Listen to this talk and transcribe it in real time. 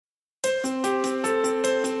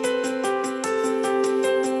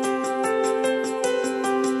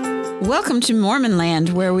Welcome to Mormon Land,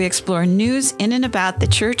 where we explore news in and about the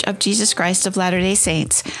Church of Jesus Christ of Latter-day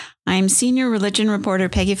Saints. I'm Senior Religion Reporter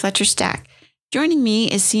Peggy Fletcher-Stack. Joining me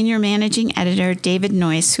is Senior Managing Editor David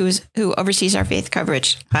Noyce, who oversees our faith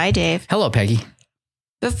coverage. Hi, Dave. Hello, Peggy.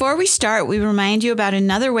 Before we start, we remind you about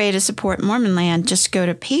another way to support Mormon Land. Just go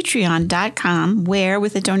to patreon.com, where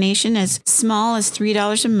with a donation as small as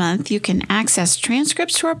 $3 a month, you can access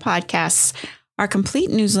transcripts to our podcasts, our complete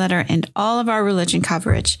newsletter, and all of our religion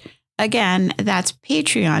coverage. Again, that's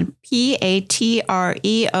Patreon,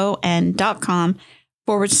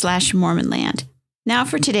 patreon.com/Mormonland. Now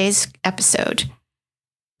for today's episode.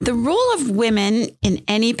 The role of women in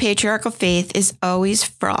any patriarchal faith is always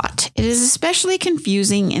fraught. It is especially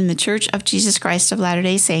confusing in the Church of Jesus Christ of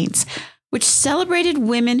Latter-day Saints, which celebrated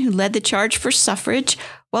women who led the charge for suffrage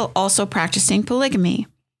while also practicing polygamy.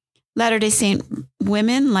 Latter-day Saint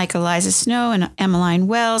women like Eliza Snow and Emmeline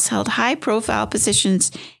Wells held high-profile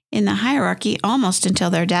positions in the hierarchy almost until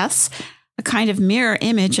their deaths, a kind of mirror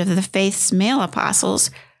image of the faith's male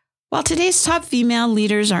apostles, while today's top female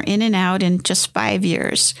leaders are in and out in just 5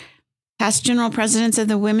 years. Past general presidents of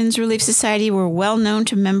the Women's Relief Society were well known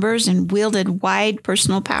to members and wielded wide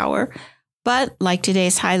personal power, but like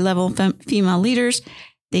today's high-level female leaders,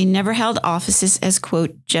 they never held offices as,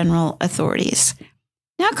 quote, general authorities.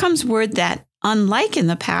 Now comes word that, unlike in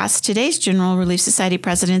the past, today's General Relief Society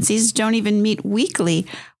Presidencies don't even meet weekly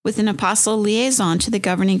with an apostle liaison to the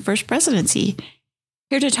governing First Presidency.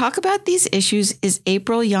 Here to talk about these issues is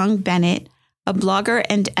April Young Bennett, a blogger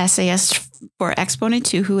and essayist for Exponent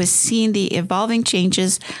 2 who has seen the evolving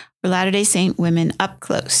changes for Latter-day Saint women up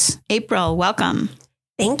close. April, welcome.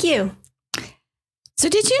 Thank you. So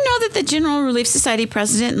did you know that the General Relief Society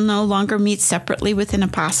president no longer meets separately with an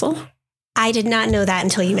apostle? I did not know that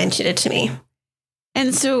until you mentioned it to me.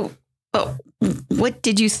 And so what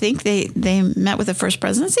did you think? They met with the First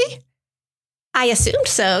Presidency? I assumed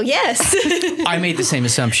so, yes. I made the same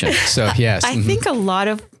assumption, so yes. I think a lot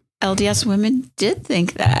of LDS women did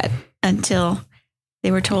think that until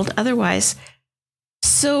they were told otherwise.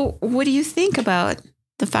 So what do you think about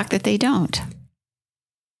the fact that they don't?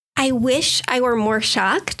 I wish I were more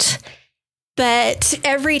shocked, but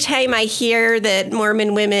every time I hear that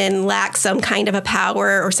Mormon women lack some kind of a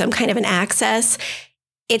power or some kind of an access,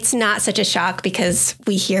 it's not such a shock because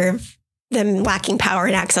we hear them lacking power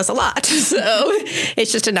and access a lot. So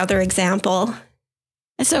it's just another example.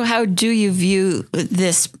 And so how do you view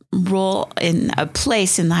this role in a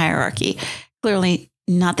place in the hierarchy? Clearly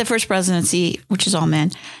not the First Presidency, which is all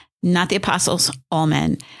men, not the apostles, all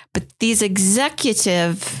men, but these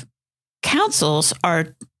executive councils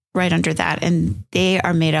are right under that. And they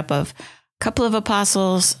are made up of a couple of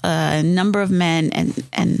apostles, a number of men,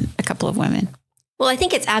 and a couple of women. Well, I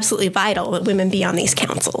think it's absolutely vital that women be on these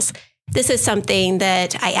councils. This is something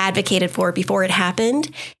that I advocated for before it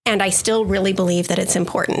happened, and I still really believe that it's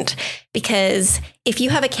important because if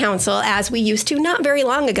you have a council, as we used to not very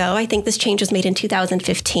long ago, I think this change was made in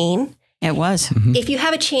 2015. It was. Mm-hmm. If you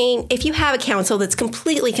have a council that's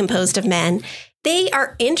completely composed of men, they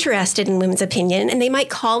are interested in women's opinion and they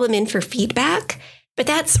might call them in for feedback. But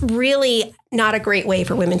that's really not a great way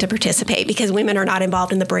for women to participate because women are not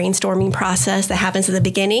involved in the brainstorming process that happens at the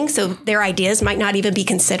beginning. So their ideas might not even be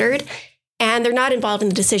considered. And they're not involved in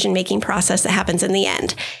the decision-making process that happens in the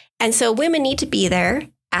end. And so women need to be there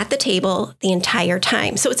at the table the entire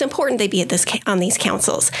time. So it's important they be on these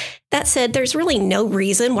councils. That said, there's really no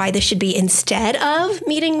reason why this should be instead of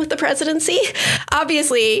meeting with the presidency.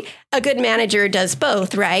 Obviously, a good manager does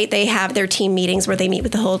both, right? They have their team meetings where they meet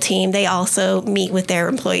with the whole team. They also meet with their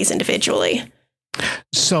employees individually.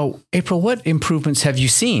 So, April, what improvements have you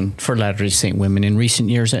seen for Latter-day Saint women in recent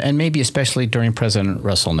years, and maybe especially during President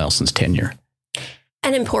Russell Nelson's tenure?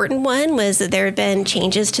 An important one was that there have been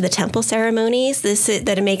changes to the temple ceremonies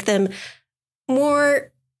that make them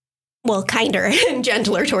more, kinder and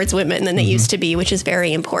gentler towards women than they used to be, which is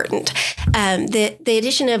very important. The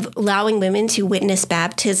addition of allowing women to witness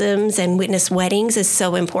baptisms and witness weddings is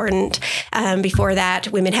so important. Before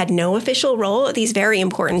that, women had no official role at these very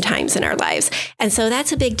important times in our lives. And so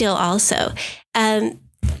that's a big deal also.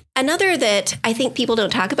 Another that I think people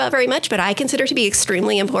don't talk about very much, but I consider to be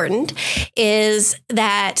extremely important, is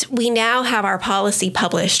that we now have our policy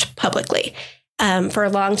published publicly. For a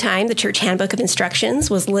long time, the Church Handbook of Instructions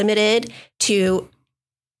was limited to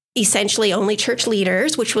essentially only church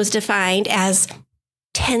leaders, which was defined as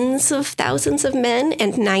tens of thousands of men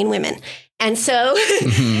and 9 women. And so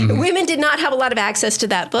women did not have a lot of access to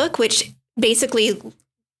that book, which basically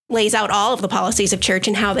lays out all of the policies of church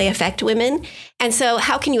and how they affect women. And so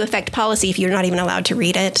how can you affect policy if you're not even allowed to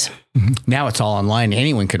read it? Now it's all online.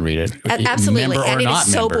 Anyone can read it. Absolutely. Member or and it not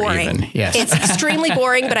is so member boring. Even. Yes. It's extremely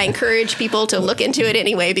boring, but I encourage people to look into it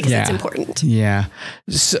anyway because it's important. Yeah.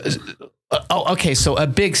 Okay. So a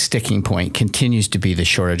big sticking point continues to be the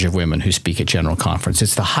shortage of women who speak at General Conference.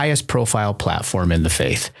 It's the highest profile platform in the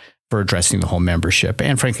faith for addressing the whole membership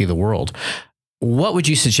and frankly the world. What would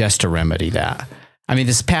you suggest to remedy that? I mean,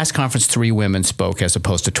 this past conference, 3 women spoke as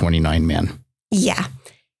opposed to 29 men. Yeah.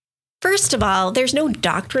 First of all, there's no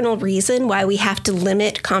doctrinal reason why we have to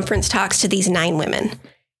limit conference talks to these 9 women.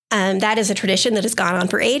 That is a tradition that has gone on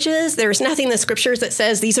for ages. There's nothing in the scriptures that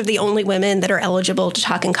says these are the only women that are eligible to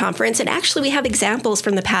talk in conference. And actually, we have examples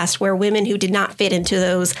from the past where women who did not fit into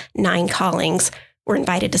those 9 callings were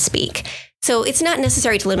invited to speak. So it's not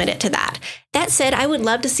necessary to limit it to that. That said, I would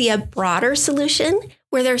love to see a broader solution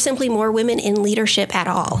where there are simply more women in leadership at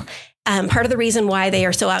all. Part of the reason why they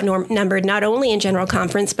are so outnumbered, not only in General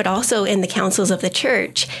Conference, but also in the councils of the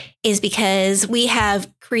church, is because we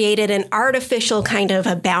have created an artificial kind of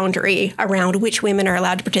a boundary around which women are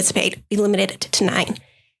allowed to participate. We limited it to 9.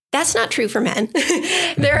 That's not true for men.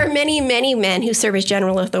 There are many, many men who serve as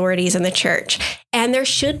general authorities in the church, and there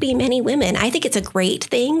should be many women. I think it's a great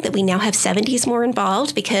thing that we now have 70s more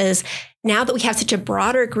involved, because now that we have such a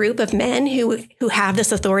broader group of men who have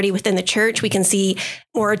this authority within the church, we can see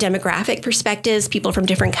more demographic perspectives, people from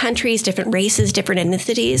different countries, different races, different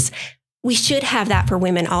ethnicities. We should have that for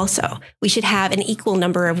women also. We should have an equal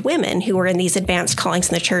number of women who are in these advanced callings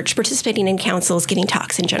in the church, participating in councils, getting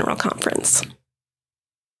talks in General Conference.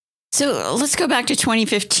 So let's go back to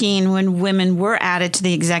 2015 when women were added to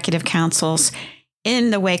the executive councils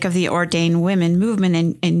in the wake of the ordained women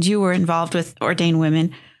movement, and you were involved with ordained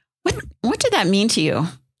women. What did that mean to you?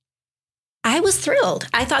 I was thrilled.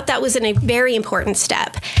 I thought that was a very important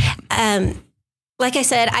step. Like I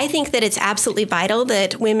said, I think that it's absolutely vital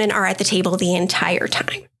that women are at the table the entire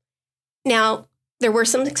time. Now, there were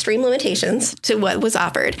some extreme limitations to what was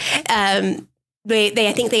offered.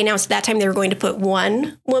 I think they announced at that time they were going to put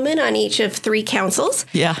 1 woman on each of 3 councils.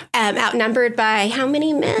 Yeah. Outnumbered by how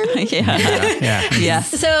many men? Yeah.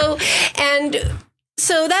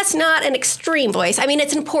 So that's not an extreme voice. I mean,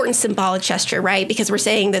 it's an important symbolic gesture, right? Because we're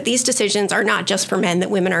saying that these decisions are not just for men, that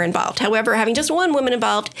women are involved. However, having just 1 woman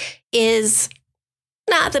involved is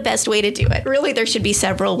not the best way to do it. Really, there should be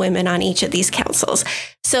several women on each of these councils.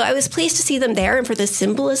 So I was pleased to see them there, and for the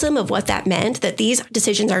symbolism of what that meant, that these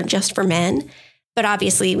decisions aren't just for men. But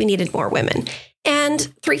obviously, we needed more women.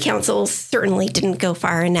 And 3 councils certainly didn't go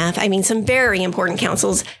far enough. I mean, some very important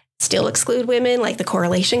councils still exclude women, like the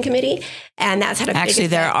Correlation Committee. And that's had a big effect.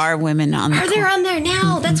 There are women on there. They're on there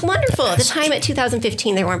now. Mm-hmm. That's wonderful. At the time at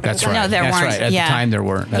 2015, there weren't. That's right. No, there weren't. Right. At the time, there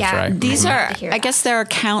weren't. That's right. These are, I guess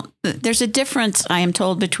there's a difference, I am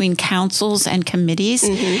told, between councils and committees.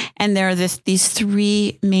 Mm-hmm. And there are these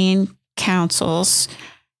 3 main councils,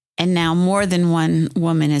 and now more than 1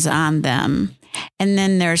 woman is on them. And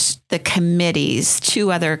then there's the committees, 2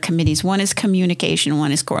 other committees. One is communication,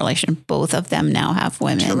 one is correlation. Both of them now have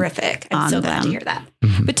women. Terrific. I'm so glad to hear that.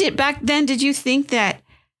 Mm-hmm. But back then, did you think that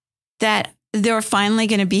they were finally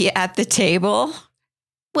going to be at the table?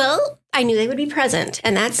 Well, I knew they would be present,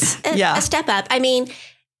 and that's a step up. I mean,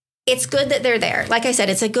 it's good that they're there. Like I said,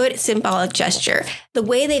 it's a good symbolic gesture. The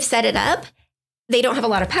way they've set it up, they don't have a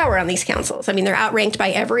lot of power on these councils. I mean, they're outranked by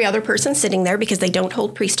every other person sitting there because they don't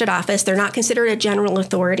hold priesthood office. They're not considered a general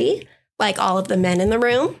authority like all of the men in the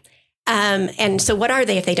room. And so what are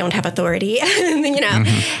they if they don't have authority?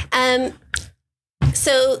 Mm-hmm.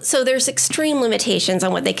 So there's extreme limitations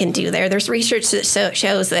on what they can do there. There's research that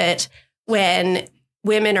shows that when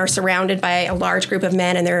women are surrounded by a large group of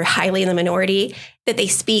men and they're highly in the minority, that they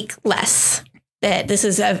speak less. That this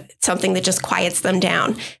is something that just quiets them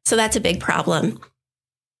down. So that's a big problem.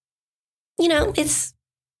 It's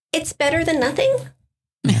better than nothing.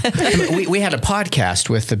 we had a podcast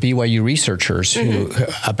with the BYU researchers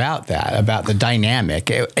about the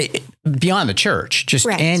dynamic beyond the church, just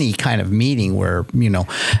any kind of meeting where,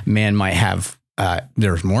 men might have,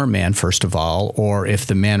 there's more men, first of all, or if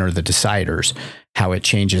the men are the deciders, how it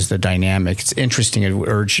changes the dynamic. It's interesting. I would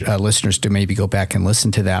urge listeners to maybe go back and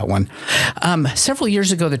listen to that one. Several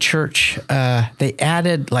years ago, the church, they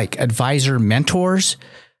added like advisor mentors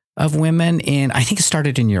of women I think it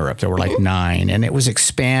started in Europe. There were like 9 and it was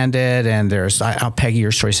expanded, and there's, Peggy,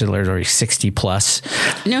 your story said there's already 60 plus.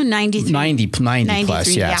 No, 93. 90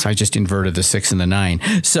 plus. Yeah. So I just inverted the 6 and the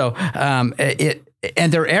 9. So, and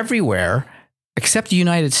they're everywhere except the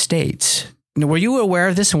United States. Were you aware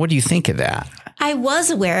of this, and what do you think of that? I was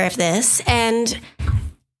aware of this, and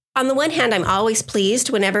on the one hand, I'm always pleased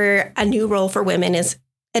whenever a new role for women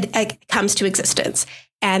comes to existence,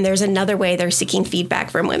 and there's another way they're seeking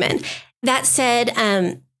feedback from women. That said,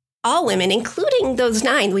 all women, including those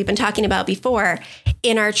 9 we've been talking about before,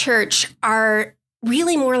 in our church are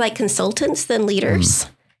really more like consultants than leaders.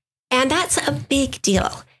 And that's a big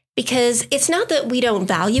deal, because it's not that we don't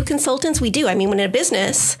value consultants. We do. I mean, when in a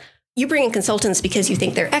business, you bring in consultants because you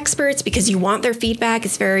think they're experts, because you want their feedback.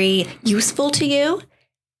 It's very useful to you.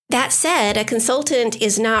 That said, a consultant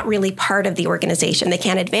is not really part of the organization. They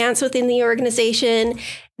can't advance within the organization.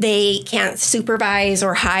 They can't supervise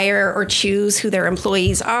or hire or choose who their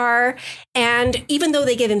employees are. And even though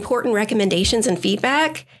they give important recommendations and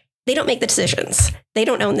feedback, they don't make the decisions. They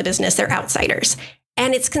don't own the business. They're outsiders.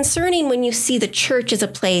 And it's concerning when you see the church as a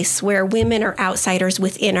place where women are outsiders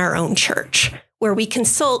within our own church, where we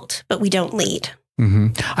consult, but we don't lead. Mm-hmm.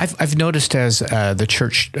 I've noticed as the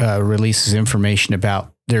church releases information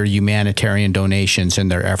about their humanitarian donations and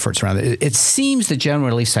their efforts around it, it seems the General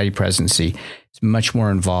Relief Society Presidency is much more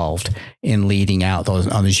involved in leading out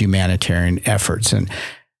those humanitarian efforts. And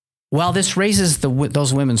while this raises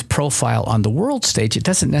those women's profile on the world stage, it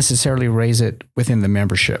doesn't necessarily raise it within the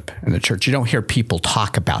membership in the church. You don't hear people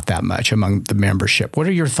talk about that much among the membership. What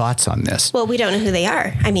are your thoughts on this? Well, we don't know who they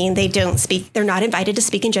are. I mean, they don't speak. They're not invited to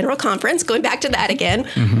speak in general conference. Going back to that again,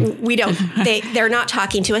 we don't. They're not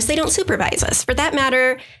talking to us. They don't supervise us. For that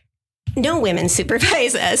matter, no women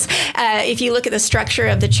supervise us. If you look at the structure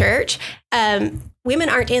of the church, women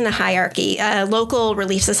aren't in the hierarchy. A local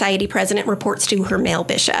Relief Society president reports to her male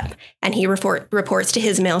bishop, and he reports to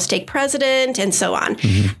his male stake president, and so on.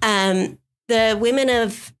 The women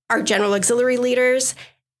of our general auxiliary leaders,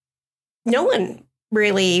 no one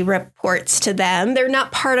really reports to them. They're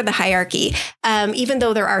not part of the hierarchy. Even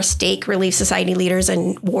though there are stake Relief Society leaders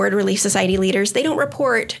and ward Relief Society leaders, they don't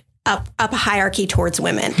report up a hierarchy towards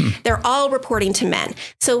women. They're all reporting to men.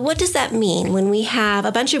 So what does that mean when we have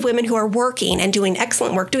a bunch of women who are working and doing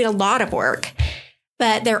excellent work, doing a lot of work,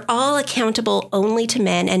 but they're all accountable only to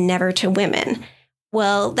men and never to women?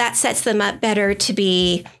 Well, that sets them up better to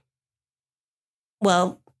be,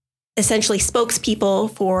 essentially spokespeople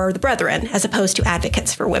for the brethren as opposed to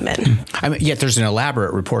advocates for women. I mean, yet there's an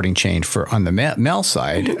elaborate reporting chain on the male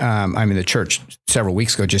side. The church several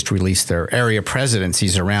weeks ago just released their area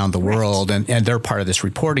presidencies around the world, and they're part of this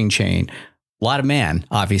reporting chain. A lot of men,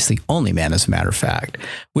 obviously only men, as a matter of fact.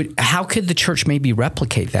 How could the church maybe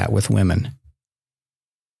replicate that with women?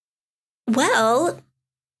 Well,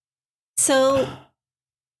 so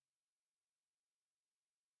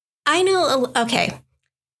I know,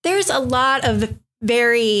 there's a lot of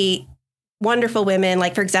very wonderful women,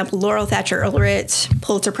 like, for example, Laurel Thatcher Ulrich,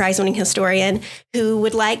 Pulitzer Prize-winning historian, who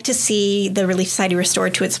would like to see the Relief Society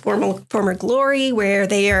restored to its former glory, where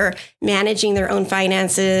they are managing their own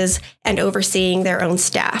finances and overseeing their own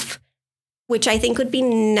staff, which I think would be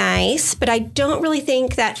nice, but I don't really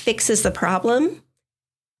think that fixes the problem.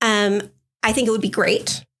 I think it would be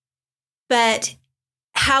great, but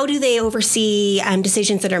how do they oversee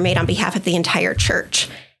decisions that are made on behalf of the entire church?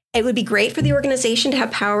 It would be great for the organization to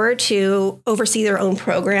have power to oversee their own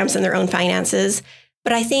programs and their own finances.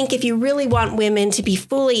 But I think if you really want women to be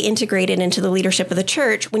fully integrated into the leadership of the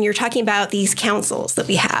church, when you're talking about these councils that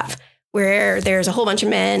we have, where there's a whole bunch of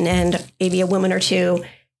men and maybe a woman or two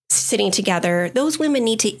sitting together, those women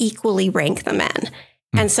need to equally rank the men.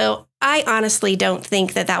 And so I honestly don't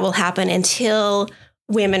think that will happen until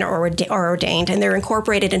women are ordained and they're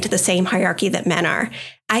incorporated into the same hierarchy that men are.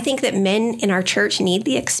 I think that men in our church need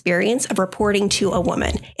the experience of reporting to a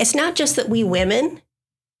woman. It's not just that we women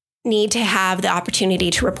need to have the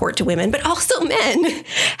opportunity to report to women, but also men.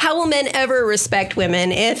 How will men ever respect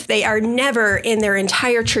women if they are never in their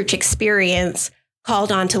entire church experience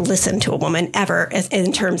called on to listen to a woman ever,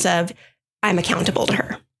 in terms of I'm accountable to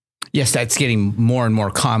her? Yes, that's getting more and more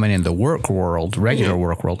common in the work world, regular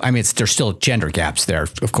work world. I mean, there's still gender gaps there,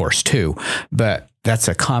 of course, too. But that's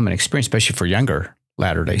a common experience, especially for younger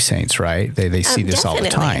Latter-day Saints, right? They see this all the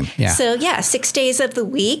time. Yeah. So 6 days of the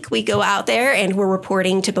week, we go out there and we're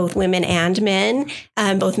reporting to both women and men.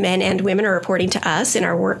 Both men and women are reporting to us in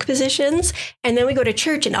our work positions. And then we go to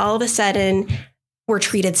church and all of a sudden we're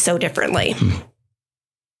treated so differently.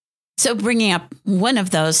 So bringing up one of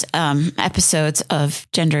those episodes of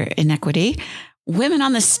gender inequity, Women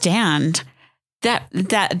on the Stand,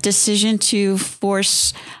 that decision to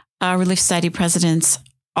force Relief Society presidents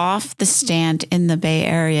off the stand in the Bay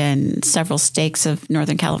Area and several states of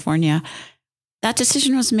Northern California, that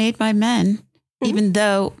decision was made by men, even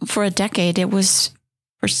though for a decade it was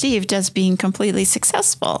perceived as being completely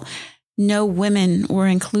successful. No women were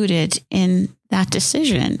included in that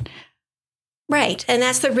decision. Right. And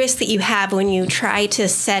that's the risk that you have when you try to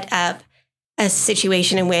set up a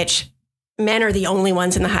situation in which men are the only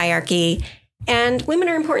ones in the hierarchy and women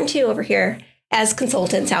are important too over here as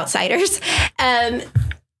consultants, outsiders.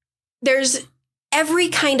 There's every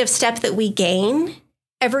kind of step that we gain,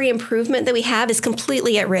 every improvement that we have is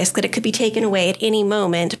completely at risk that it could be taken away at any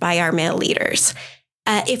moment by our male leaders.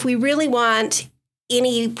 If we really want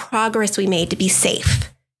any progress we made to be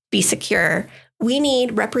safe, be secure, we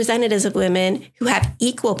need representatives of women who have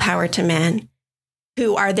equal power to men,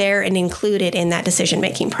 who are there and included in that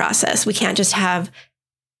decision-making process. We can't just have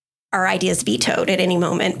our ideas vetoed at any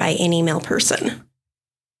moment by any male person.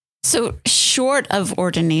 So short of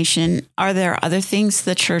ordination, are there other things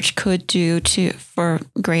the church could do for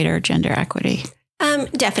greater gender equity?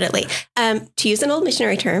 Definitely. To use an old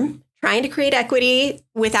missionary term, trying to create equity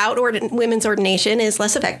without women's ordination is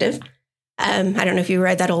less effective. I don't know if you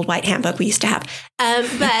read that old white handbook we used to have,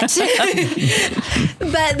 but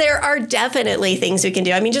there are definitely things we can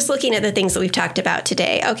do. I mean, just looking at the things that we've talked about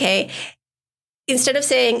today. Okay, instead of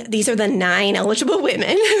saying these are the 9 eligible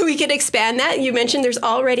women, we could expand that. You mentioned there's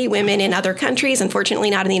already women in other countries, unfortunately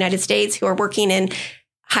not in the United States, who are working in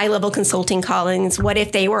high-level consulting callings. What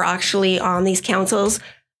if they were actually on these councils?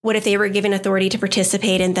 What if they were given authority to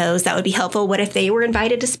participate in those? That would be helpful. What if they were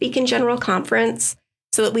invited to speak in general conference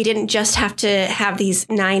so that we didn't just have to have these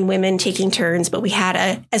 9 women taking turns, but we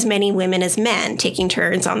had as many women as men taking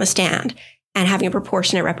turns on the stand and having a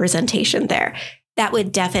proportionate representation there? That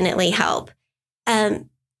would definitely help.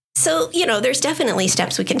 So, there's definitely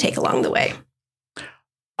steps we can take along the way.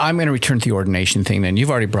 I'm going to return to the ordination thing then.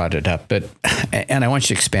 You've already brought it up, and I want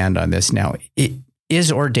you to expand on this now.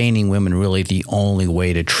 Is ordaining women really the only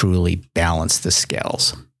way to truly balance the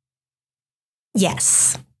scales?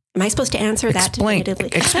 Yes. Am I supposed to answer that definitively?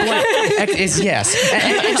 Yes.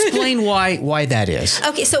 Explain why that is.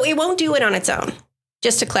 Okay, so it won't do it on its own.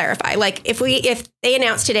 Just to clarify, like if they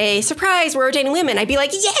announced today, surprise, we're ordaining women, I'd be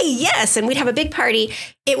like, yay, yes. And we'd have a big party.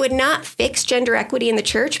 It would not fix gender equity in the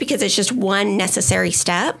church because it's just one necessary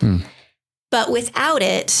step. But without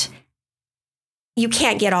it, you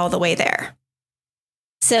can't get all the way there.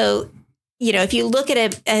 So, if you look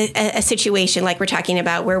at a situation like we're talking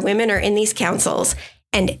about where women are in these councils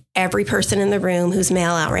and every person in the room who's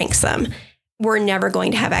male outranks them, we're never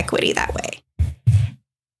going to have equity that way.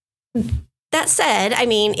 That said, I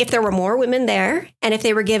mean, if there were more women there and if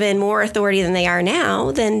they were given more authority than they are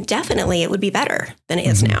now, then definitely it would be better than it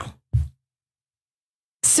is now.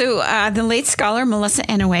 So the late scholar Melissa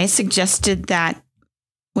Inouye suggested that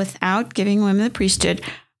without giving women the priesthood,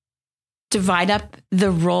 divide up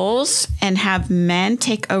the roles and have men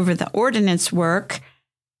take over the ordinance work.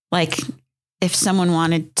 Like if someone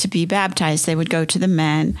wanted to be baptized, they would go to the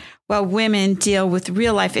men, while women deal with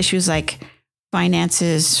real life issues like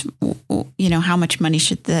finances, how much money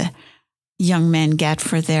should the young men get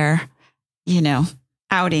for their,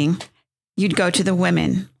 outing? You'd go to the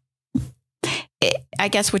women. I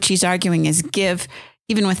guess what she's arguing is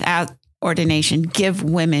even without ordination, give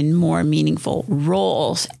women more meaningful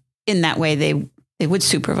roles. In that way, they would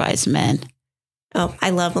supervise men. Oh,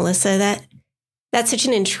 I love Melissa. That's such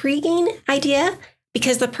an intriguing idea.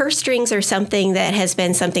 Because the purse strings are something that has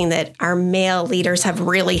been something that our male leaders have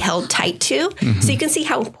really held tight to. Mm-hmm. So you can see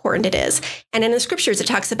how important it is. And in the scriptures, it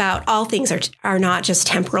talks about all things are not just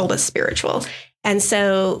temporal, but spiritual. And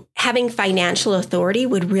so having financial authority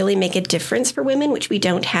would really make a difference for women, which we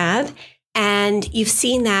don't have. And you've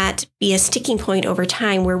seen that be a sticking point over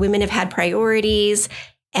time where women have had priorities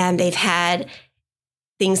and they've had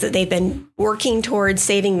things that they've been working towards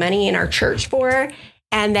saving money in our church for.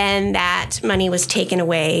 And then that money was taken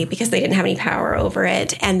away because they didn't have any power over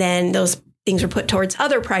it. And then those things were put towards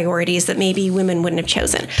other priorities that maybe women wouldn't have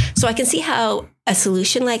chosen. So I can see how a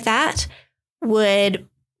solution like that would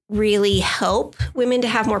really help women to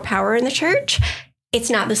have more power in the church. It's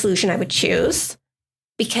not the solution I would choose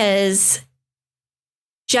because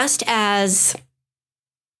just as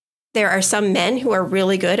there are some men who are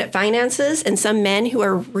really good at finances and some men who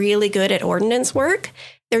are really good at ordinance work,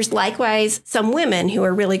 there's likewise some women who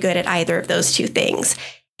are really good at either of those two things.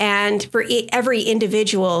 And for every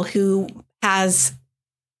individual who has,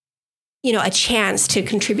 a chance to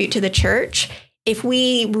contribute to the church, if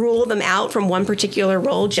we rule them out from one particular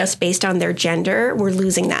role just based on their gender, we're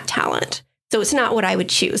losing that talent. So it's not what I would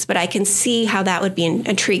choose, but I can see how that would be an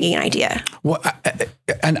intriguing idea. Well,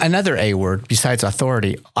 another A word besides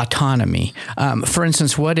authority, autonomy. For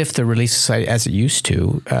instance, what if the Relief Society, as it used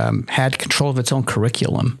to, had control of its own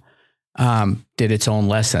curriculum, did its own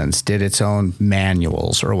lessons, did its own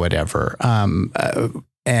manuals or whatever,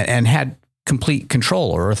 and had complete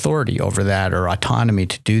control or authority over that or autonomy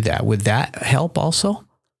to do that. Would that help also?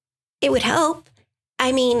 It would help.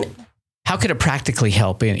 I mean, how could it practically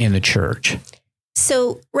help in the church?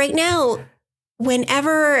 So right now,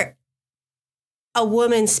 whenever a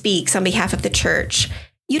woman speaks on behalf of the church,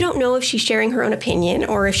 you don't know if she's sharing her own opinion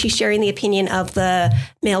or if she's sharing the opinion of the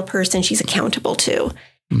male person she's accountable to.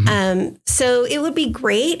 Mm-hmm. So it would be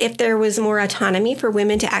great if there was more autonomy for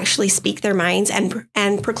women to actually speak their minds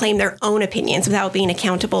and proclaim their own opinions without being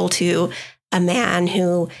accountable to a man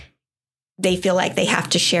who they feel like they have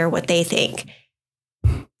to share what they think.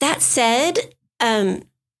 That said, when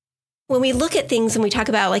we look at things and we talk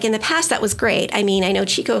about, like in the past, that was great. I mean, I know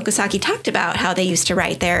Chiko Okazaki talked about how they used to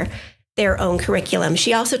write their own curriculum.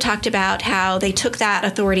 She also talked about how they took that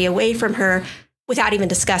authority away from her without even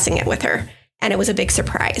discussing it with her. And it was a big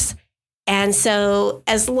surprise. And so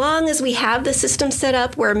as long as we have the system set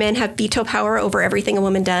up where men have veto power over everything a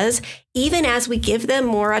woman does, even as we give them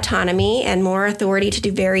more autonomy and more authority to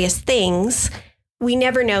do various things, we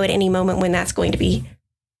never know at any moment when that's going to be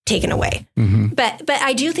taken away. Mm-hmm. But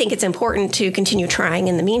I do think it's important to continue trying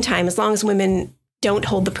in the meantime, as long as women don't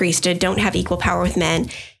hold the priesthood, don't have equal power with men.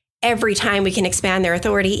 Every time we can expand their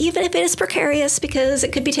authority, even if it is precarious because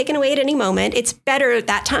it could be taken away at any moment, it's better at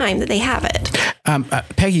that time that they have it.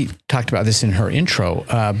 Peggy talked about this in her intro,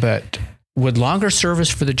 but would longer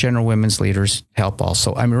service for the general women's leaders help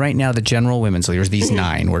also? I mean, right now, the general women's leaders, these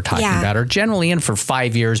 9 we're talking about, are generally in for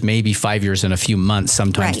 5 years, maybe 5 years and a few months,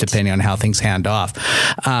 sometimes depending on how things hand off.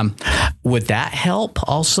 Would that help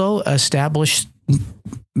also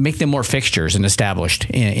make them more fixtures and established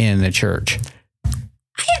in the church?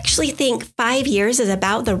 I actually think 5 years is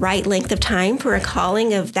about the right length of time for a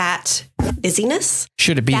calling of that busyness.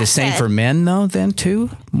 Should it be the same for men, though, then,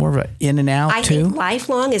 too? More of an in and out, I think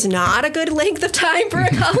lifelong is not a good length of time for a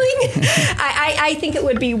calling. I think it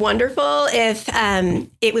would be wonderful if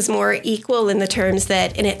it was more equal in the terms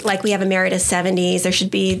that, like we have emeritus 70s, there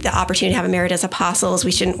should be the opportunity to have emeritus apostles.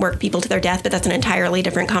 We shouldn't work people to their death, but that's an entirely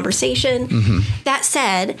different conversation. Mm-hmm. That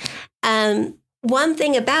said, one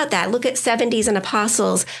thing about that, look at 70s and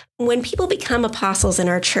apostles. When people become apostles in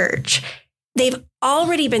our church, they've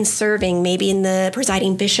already been serving maybe in the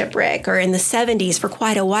presiding bishopric or in the 70s for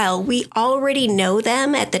quite a while. We already know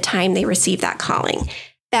them at the time they receive that calling.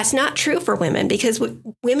 That's not true for women because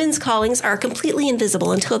women's callings are completely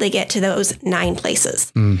invisible until they get to those 9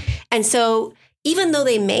 places. Mm. And so even though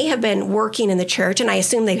they may have been working in the church, and I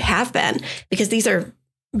assume they have been because these are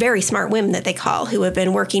very smart women that they call who have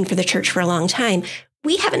been working for the church for a long time,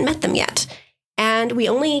 we haven't met them yet. And we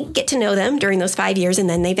only get to know them during those 5 years and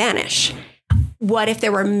then they vanish. What if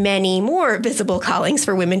there were many more visible callings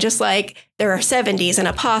for women, just like there are 70s and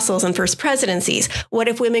apostles and First Presidencies? What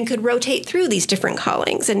if women could rotate through these different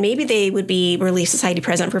callings? And maybe they would be Relief Society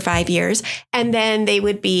president for 5 years, and then they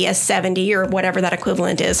would be a 70 or whatever that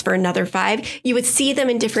equivalent is for another 5. You would see them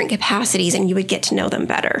in different capacities and you would get to know them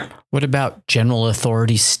better. What about general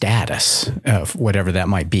authority status, whatever that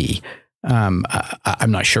might be? I'm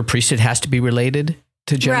not sure priesthood has to be related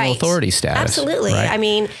to general authority status. Absolutely. Right? I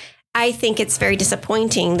mean, I think it's very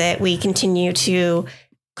disappointing that we continue to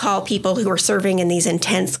call people who are serving in these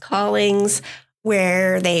intense callings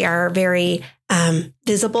where they are very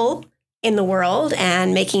visible in the world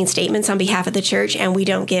and making statements on behalf of the church, and we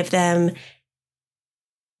don't give them,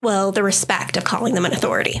 the respect of calling them an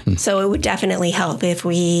authority. So it would definitely help if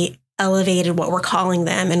we elevated what we're calling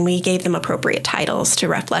them and we gave them appropriate titles to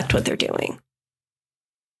reflect what they're doing.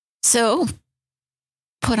 So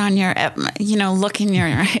put on your, look in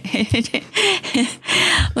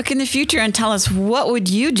the future and tell us, what would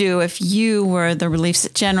you do if you were the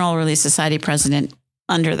General Relief Society president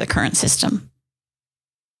under the current system?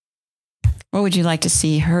 What would you like to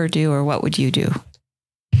see her do, or what would you do?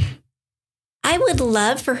 I would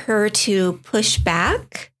love for her to push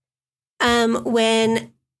back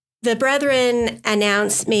when the brethren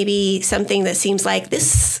announce maybe something that seems like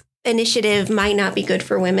this initiative might not be good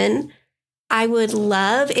for women. I would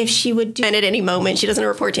love if she would do it at any moment. She doesn't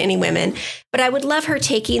report to any women, but I would love her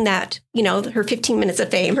taking that, her 15 minutes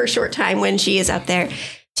of fame, her short time when she is up there,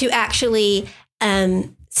 to actually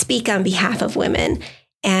speak on behalf of women.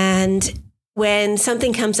 And when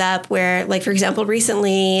something comes up where, like, for example,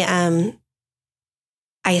 recently, I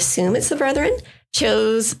assume it's the brethren,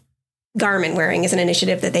 chose garment wearing is an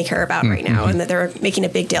initiative that they care about right now and that they're making a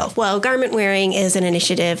big deal. Well, garment wearing is an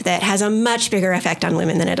initiative that has a much bigger effect on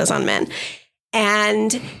women than it does on men.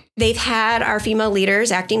 And they've had our female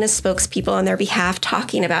leaders acting as spokespeople on their behalf,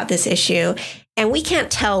 talking about this issue. And we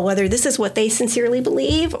can't tell whether this is what they sincerely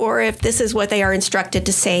believe or if this is what they are instructed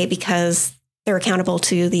to say because they're accountable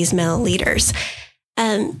to these male leaders.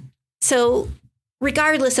 So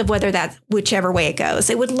regardless of whether that's whichever way it goes,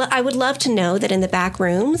 I would love to know that in the back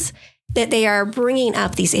rooms that they are bringing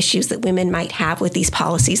up these issues that women might have with these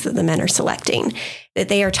policies that the men are selecting, that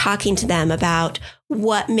they are talking to them about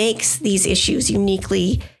what makes these issues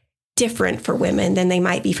uniquely different for women than they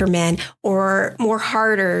might be for men, or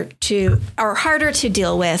harder to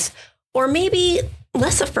deal with, or maybe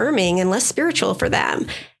less affirming and less spiritual for them.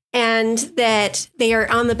 And that they are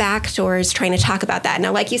on the back doors trying to talk about that.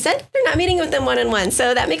 Now, like you said, they're not meeting with them one-on-one,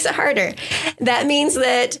 so that makes it harder. That means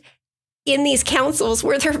that in these councils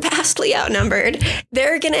where they're vastly outnumbered,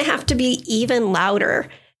 they're going to have to be even louder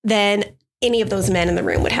than any of those men in the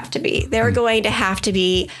room would have to be. They're going to have to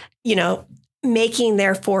be, making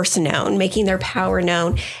their force known, making their power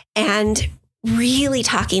known, and really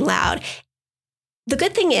talking loud. The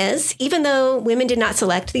good thing is, even though women did not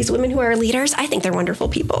select these women who are leaders, I think they're wonderful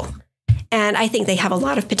people. And I think they have a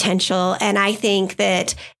lot of potential. And I think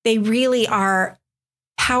that they really are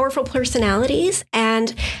powerful personalities.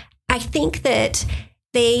 And I think that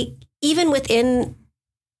they, even within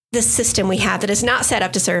the system we have that is not set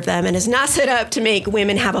up to serve them and is not set up to make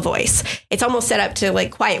women have a voice, it's almost set up to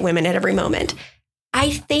quiet women at every moment.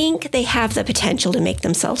 I think they have the potential to make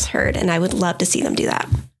themselves heard. And I would love to see them do that.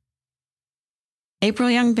 April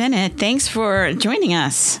Young Bennett, thanks for joining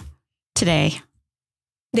us today.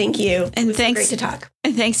 Thank you. And thanks, great to talk.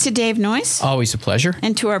 And thanks to Dave Noyce. Always a pleasure.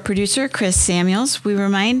 And to our producer, Chris Samuels. We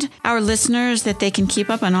remind our listeners that they can keep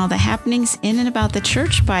up on all the happenings in and about the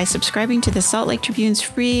church by subscribing to the Salt Lake Tribune's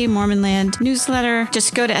free Mormonland newsletter.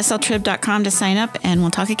 Just go to sltrib.com to sign up, and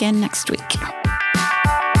we'll talk again next week.